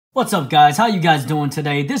What's up guys, how you guys doing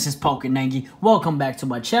today? This is Pokenangi. Welcome back to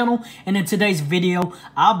my channel, and in today's video,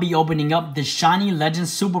 I'll be opening up the Shiny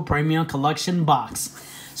Legends Super Premium Collection box.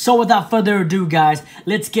 So without further ado guys,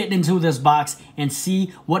 let's get into this box and see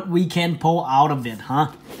what we can pull out of it,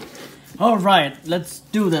 huh? Alright, let's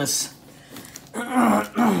do this.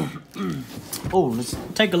 Oh, let's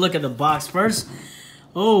take a look at the box first.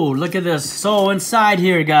 Oh, look at this. So inside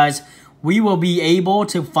here guys, we will be able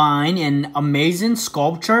to find an amazing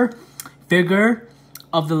sculpture figure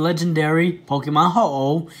of the legendary Pokemon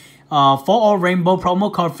Ho-Oh, Full Rainbow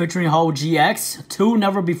promo card featuring Ho-Oh GX, 2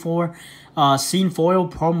 never before seen foil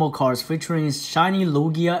promo cards featuring Shiny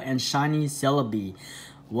Lugia and Shiny Celebi.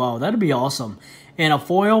 Wow, that'd be awesome. And a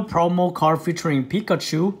foil promo card featuring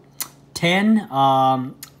Pikachu, 10,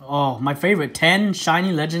 oh, my favorite, 10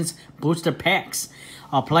 Shiny Legends booster packs.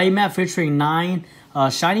 A playmat featuring 9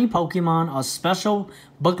 Shiny Pokemon, a special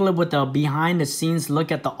booklet with a behind-the-scenes look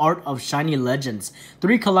at the art of Shiny Legends.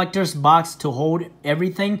 3 collector's box to hold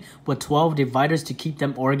everything with 12 dividers to keep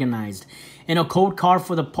them organized. And a code card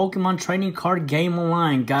for the Pokemon trading card game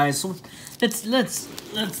online, guys. So let's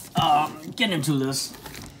get into this.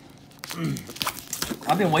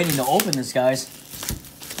 I've been waiting to open this, guys.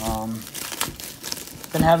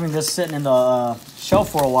 Been having this sitting in the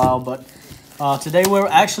shelf for a while, but today we're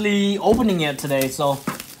actually opening it today, so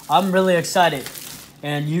I'm really excited.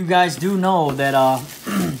 And you guys do know that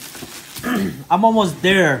I'm almost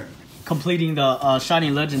there completing the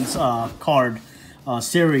Shiny Legends card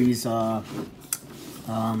series,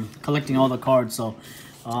 collecting all the cards. So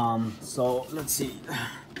let's see.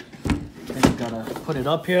 I think I gotta put it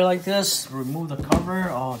up here like this, remove the cover.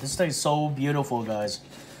 Oh, this thing's so beautiful, guys.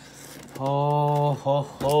 Oh, ho,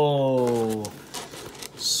 ho.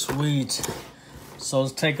 Sweet. So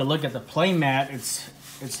let's take a look at the playmat. It's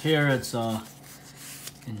here. It's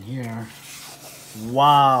in here.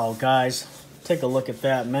 Wow, guys, take a look at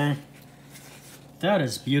that, man. That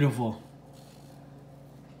is beautiful.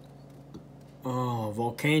 Oh,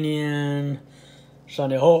 Volcanion,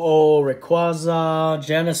 Shiny Ho-Oh, Rayquaza,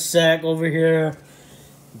 Genesect over here,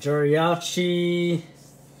 Jirachi,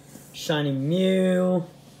 Shiny Mew.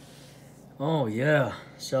 Oh yeah,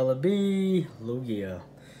 Celebi, Lugia.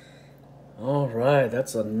 Alright,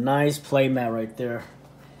 that's a nice playmat right there.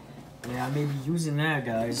 Yeah, I may be using that,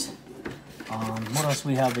 guys. What else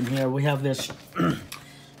we have in here? We have this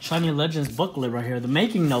Shiny Legends booklet right here. The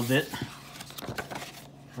making of it.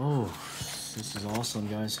 Oh, this is awesome,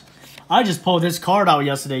 guys. I just pulled this card out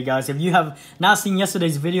yesterday, guys. If you have not seen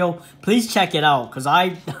yesterday's video, please check it out. Because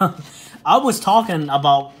I was talking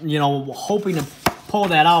about, you know, hoping to pull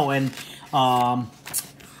that out. And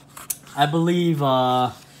I believe...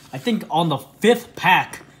 I think on the 5th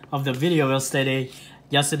pack of the video yesterday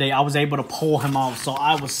I was able to pull him out. So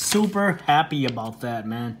I was super happy about that,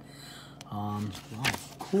 man. Wow,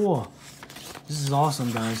 cool. This is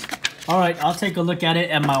awesome, guys. Alright, I'll take a look at it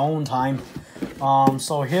at my own time.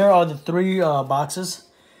 So here are the 3 boxes.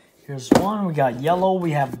 Here's one. We got yellow,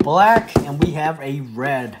 we have black, and we have a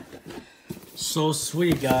red. So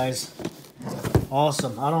sweet, guys.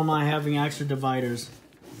 Awesome. I don't mind having extra dividers.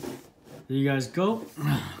 There you guys go.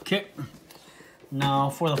 Okay. Now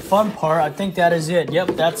for the fun part, I think that is it.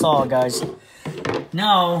 Yep, that's all, guys.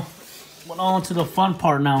 Now, on to the fun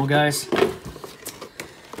part now, guys.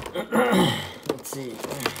 Let's see.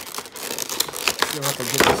 See if I can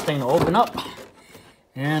get this thing to open up.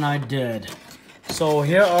 And I did. So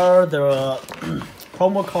here are the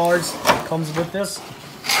promo cards that comes with this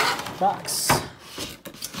box.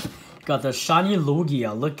 Got the Shiny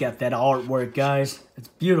Lugia. Look at that artwork, guys. It's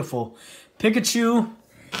beautiful. Pikachu,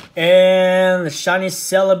 and the Shiny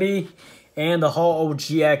Celebi, and the Ho-Oh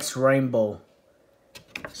GX Rainbow.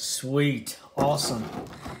 Sweet. Awesome.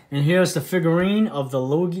 And here's the figurine of the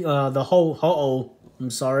Lugia, the Ho-Oh. I'm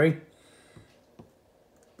sorry.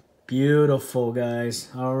 Beautiful, guys.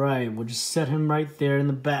 Alright, we'll just set him right there in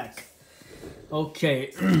the back.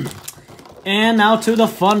 Okay. And now to the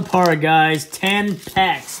fun part, guys. 10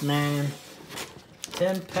 packs, man.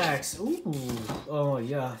 10 packs. Ooh. Oh,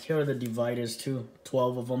 yeah. Here are the dividers, too.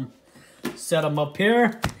 12 of them. Set them up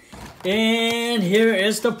here. And here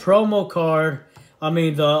is the promo card. I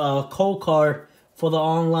mean, the code card for the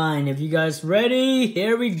online. If you guys ready,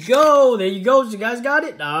 here we go. There you go. You guys got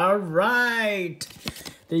it? All right.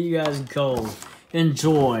 There you guys go.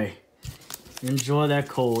 Enjoy. Enjoy that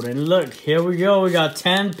code. And look, here we go. We got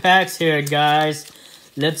 10 packs here, guys.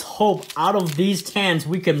 Let's hope out of these 10s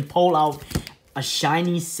we can pull out a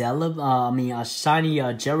shiny a shiny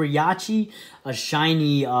Jirachi, a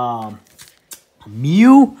shiny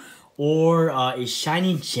Mew, or a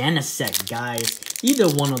shiny Genesect, guys. either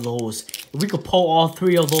one of those. If we could pull all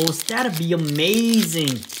three of those, that'd be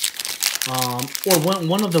amazing. Or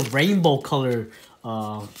one of the rainbow color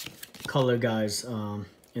guys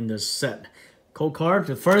in this set. Code card,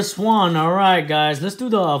 the first one. All right, guys, let's do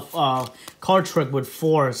the card trick with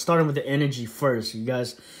 4, starting with the energy first. You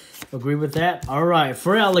guys agree with that? All right,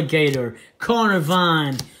 Feraligatr,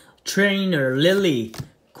 Carnivine, Trainer, Lily,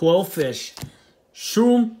 Qwilfish,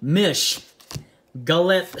 Shroomish,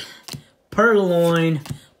 Golett, Purrloin,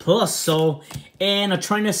 Plusle, and a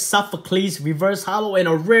Trainer Sophocles Reverse Hollow, and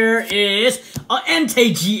a rare is a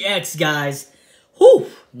Entei GX, guys. Whew,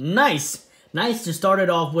 nice. Nice to start it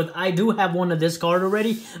off with. I do have one of this card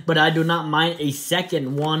already, but I do not mind a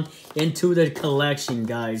second one into the collection,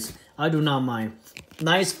 guys. I do not mind.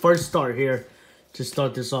 Nice first start here to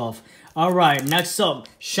start this off. All right, next up,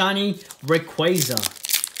 Shiny Rayquaza.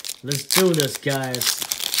 Let's do this, guys.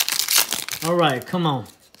 All right, come on.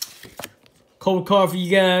 Code card for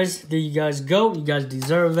you guys. There you guys go. You guys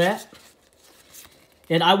deserve that.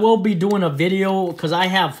 And I will be doing a video because I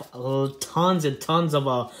have tons and tons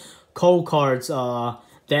of code cards that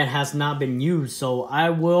has not been used. So I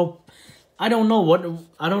don't know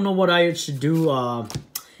what I should do.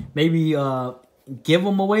 Maybe give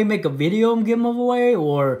them away, make a video and give them away,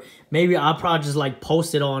 or maybe I'll probably just like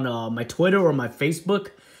post it on my Twitter or my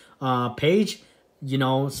Facebook page. You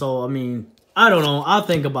know, so I mean, I don't know. I'll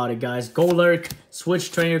think about it, guys. Golurk,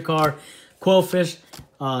 Switch Trainer card, Qwilfish,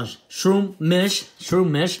 Shroomish,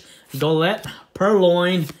 Golett,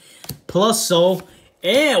 Purrloin, Plusle,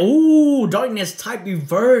 and ooh, Darkness type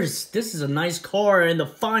reverse. This is a nice card, and the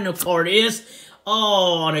final card is the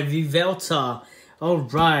Yveltal. All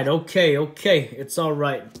right, okay, it's all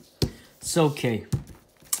right. It's okay.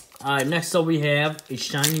 All right, next up we have a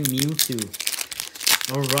shiny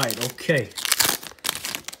Mewtwo. All right, okay.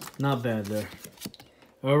 Not bad there.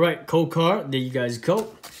 All right, code card. There you guys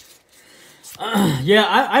go. Yeah,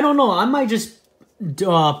 I don't know. I might just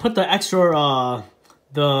put the extra,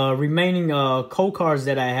 the remaining code cards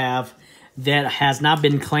that I have that has not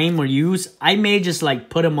been claimed or used. I may just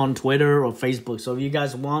like put them on Twitter or Facebook. So if you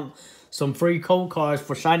guys want some free code cards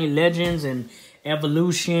for Shiny Legends and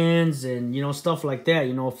Evolutions and, you know, stuff like that,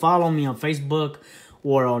 you know, follow me on Facebook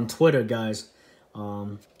or on Twitter, guys.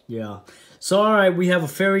 Yeah. So, all right, we have a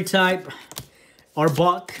Fairy type,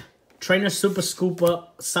 Arbok, Trainer Super Scoop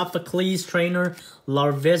Up, Sophocles Trainer,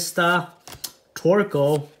 Larvesta,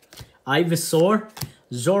 Torkoal, Ivysaur,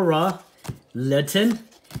 Zora, Litten,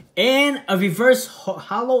 and a reverse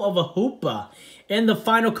hollow of a Hoopa. And the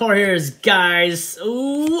final card here is, guys,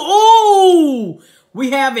 ooh, we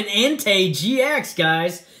have an Entei GX,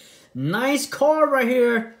 guys. Nice card right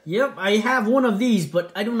here. Yep, I have one of these,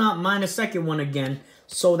 but I do not mind a second one again.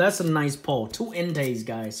 So that's a nice pull. 2 Enteis,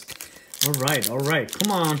 guys. All right.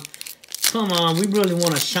 Come on. We really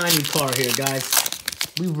want a shiny card here, guys.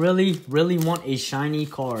 We really want a shiny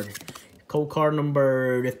card. Code card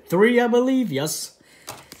number 3, I believe. Yes.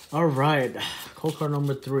 All right. Code card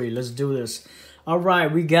number 3. Let's do this. All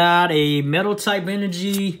right. We got a Metal type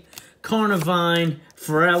energy, Carnivine,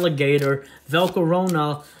 Feraligatr,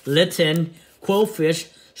 Velcorona, Litten, Qwilfish,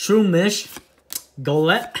 Shroomish,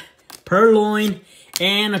 Golett, Purrloin,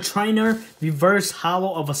 and a Trainer Reverse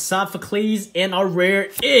Hollow of a Sophocles, and our rare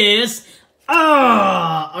is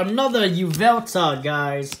another Yveltal,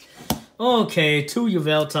 guys. Okay, 2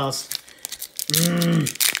 Yveltals.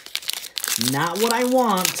 Not what I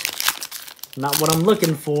want. Not what I'm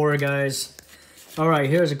looking for, guys. All right,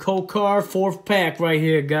 here's a code card, 4th pack right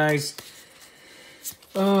here, guys.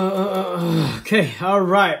 Okay, all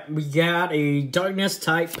right. We got a Darkness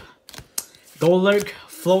type, Golurk,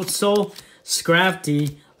 Floatzel,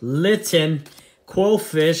 Scrafty, Litten,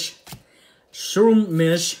 Qwilfish,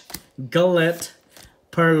 Shroomish, Golett,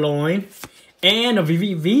 Purrloin, and a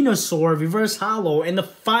Venusaur Reverse Hollow. And the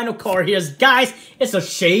final card here is, guys, it's a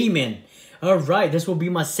Shaman. All right, this will be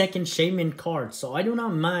my second Shaman card, so I do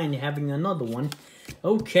not mind having another one.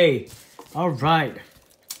 Okay, all right,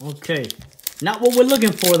 okay. Not what we're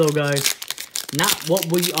looking for, though, guys. Not what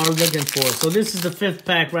we are looking for. So this is the 5th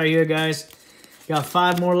pack right here, guys. Got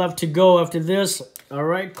 5 more left to go after this. All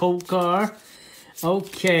right, code card.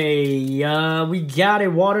 Okay, we got a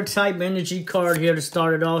Water type energy card here to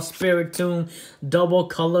start it off. Spiritomb, Double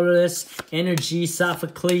Colorless, Energy,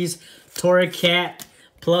 Sophocles, Torracat,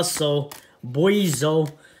 Plusle,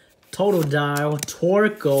 Buizel, Totodile,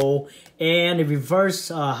 Torkoal, and a reverse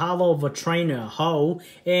hollow of a Trainer, Ho.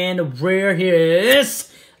 And a rare here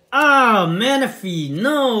is Manaphy.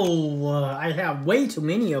 No, I have way too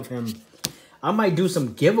many of him. I might do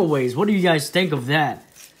some giveaways. What do you guys think of that?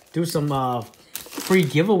 Do some free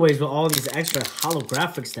giveaways with all these extra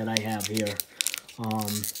holographics that I have here.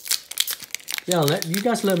 Yeah, you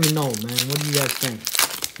guys let me know, man. What do you guys think?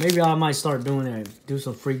 Maybe I might start doing that. Do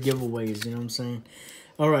some free giveaways, you know what I'm saying?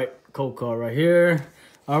 All right, code card right here.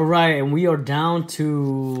 All right, and we are down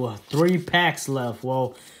to 3 packs left.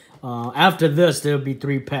 Well, after this, there'll be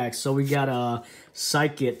 3 packs. So we got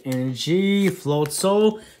Psychic Energy,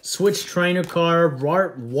 Floatzel, Switch Trainer card,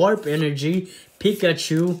 Warp Energy,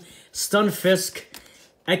 Pikachu, Stunfisk,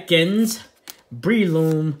 Ekans,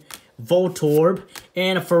 Breloom, Voltorb,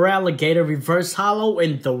 and a Feraligatr Reverse Hollow.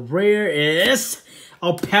 And the rare is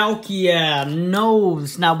a Palkia. No,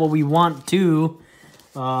 it's not what we want to.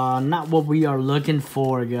 Not what we are looking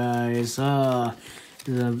for, guys.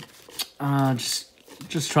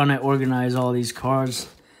 Just trying to organize all these cards.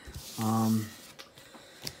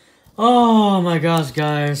 Oh my gosh,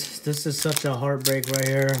 guys, this is such a heartbreak right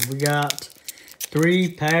here. We got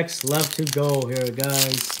 3 packs left to go here,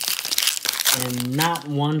 guys, and not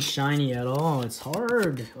one shiny at all. It's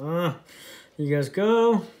hard. You guys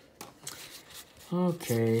go.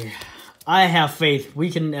 Okay. I have faith.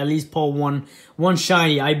 We can at least pull one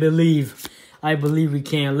shiny. I believe we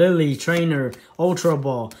can. Lily, Trainer, Ultra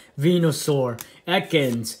Ball, Venusaur,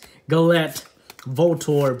 Ekans, Galette,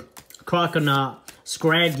 Voltorb, Croconaut,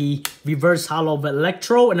 Scraggy, Reverse Hollow of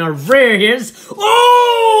Electro, and our rare is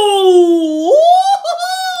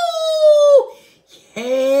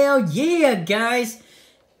hell yeah, guys.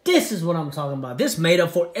 This is what I'm talking about. This made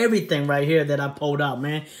up for everything right here that I pulled out,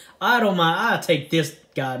 man. I don't mind. I'll take this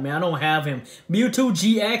guy, man. I don't have him. Mewtwo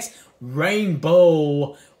GX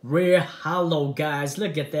Rainbow Rare Hollow, guys.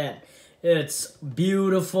 Look at that. It's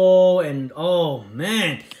beautiful. And, oh,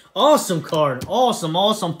 man. Awesome card. Awesome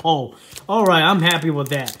pull. All right, I'm happy with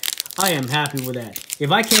that. I am happy with that.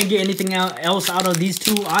 If I can't get anything else out of these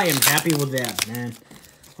 2, I am happy with that, man.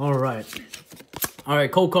 All right. All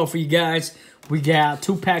right, cold card for you guys. We got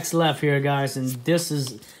 2 packs left here, guys, and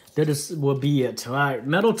this will be it. All right,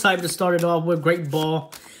 Metal type to start it off with. Great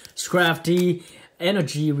Ball, Scrafty,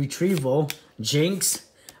 Energy Retrieval, Jinx,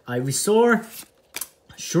 Ivysaur,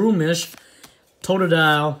 Shroomish,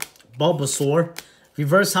 Totodile, Bulbasaur,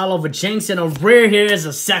 Reverse Hollow of a Jinx, and a rare here is a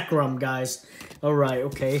Zekrom, guys. All right,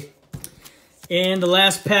 okay. And the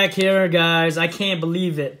last pack here, guys, I can't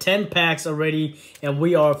believe it. 10 packs already, and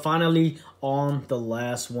we are finally on the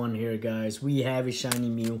last one here, guys. We have a shiny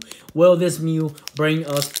Mew. Will this Mew bring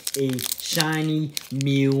us a shiny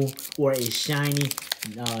Mew or a shiny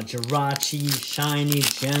Jirachi, shiny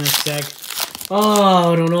Genesect?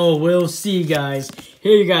 Oh, I don't know. We'll see, guys.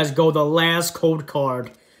 Here you guys go, the last code card.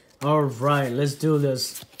 All right, let's do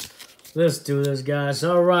this. Let's do this, guys.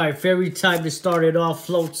 All right, Fairy type to start it off.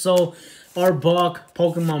 Floatzel, Arbok,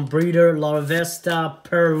 Pokemon Breeder, Larvesta,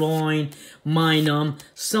 Purloin, Minun,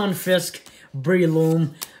 Stunfisk,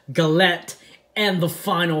 Breloom, Galette, and the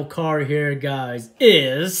final card here, guys,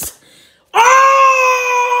 is...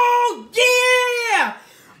 Oh, yeah!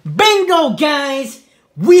 Bingo, guys!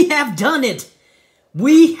 We have done it!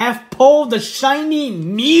 We have pulled the shiny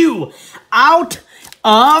Mew out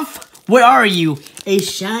of... Where are you? A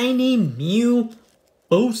shiny Mew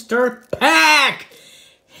booster pack!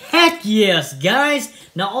 Heck yes, guys!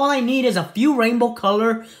 Now all I need is a few rainbow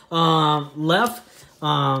color left.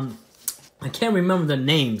 I can't remember the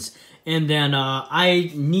names. And then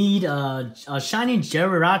I need a shiny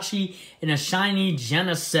Jirachi and a shiny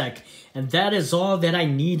Genesect. And that is all that I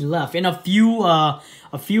need left. And a few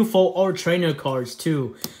full art trainer cards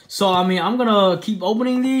too. So I mean, I'm gonna keep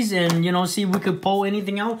opening these and, you know, see if we could pull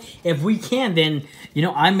anything out. If we can, then, you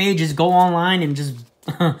know, I may just go online and just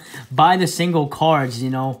buy the single cards, you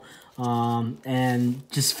know, and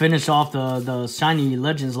just finish off the shiny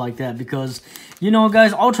legends like that. Because, you know,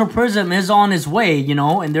 guys, Ultra Prism is on its way, you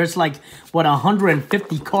know, and there's like, what,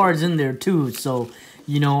 150 cards in there too. So,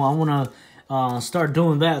 you know, I want to start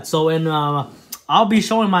doing that. So, and I'll be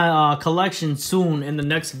showing my collection soon in the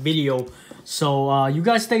next video. So, you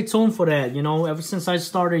guys stay tuned for that. You know, ever since I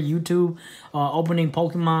started YouTube, opening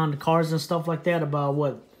Pokemon cards and stuff like that about,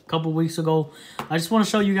 what, a couple weeks ago, I just want to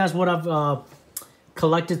show you guys what I've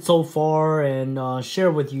collected so far and share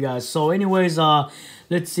with you guys. So, anyways,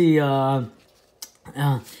 let's see.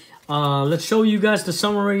 Let's show you guys the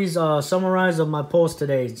summarize of my post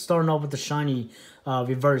today. Starting off with the shiny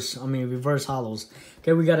reverse hollows.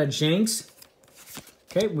 Okay, we got a Jinx.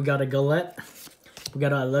 Okay, we got a Galette. We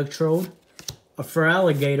got an Electrode, a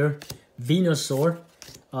Feraligatr, Venusaur,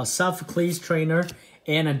 a Sophocles Trainer,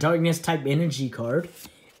 and a Darkness type Energy card,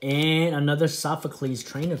 and another Sophocles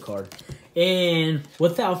Trainer card. And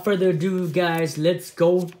without further ado, guys, let's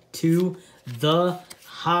go to the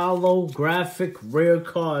holographic rare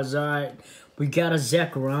cards. All right, we got a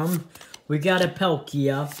Zekrom, we got a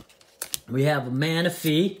Palkia, We have a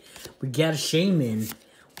Manaphy. We got a Shaman.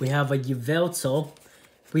 We have a Yveltal.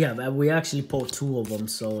 We actually pulled 2 of them,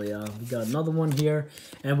 so yeah, we got another one here,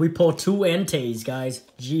 and we pulled 2 Entei's, guys.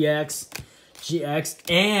 GX,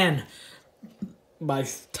 and my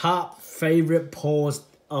top favorite pulls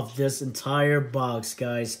of this entire box,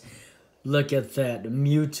 guys. Look at that,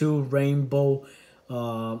 Mewtwo Rainbow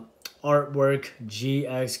artwork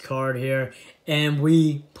GX card here, and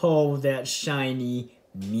we pulled that shiny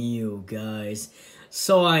Mew, guys.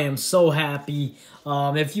 So I am so happy.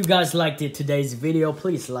 If you guys liked today's video,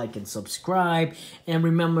 please like and subscribe. And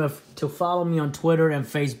remember to follow me on Twitter and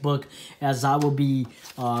Facebook, as I will be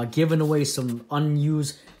giving away some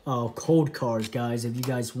unused code cards, guys, if you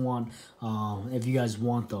guys want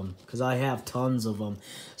them, because I have tons of them.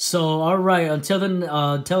 So all right, until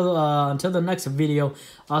the next video,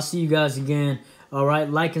 I'll see you guys again. All right,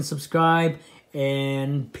 like and subscribe,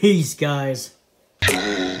 and peace, guys.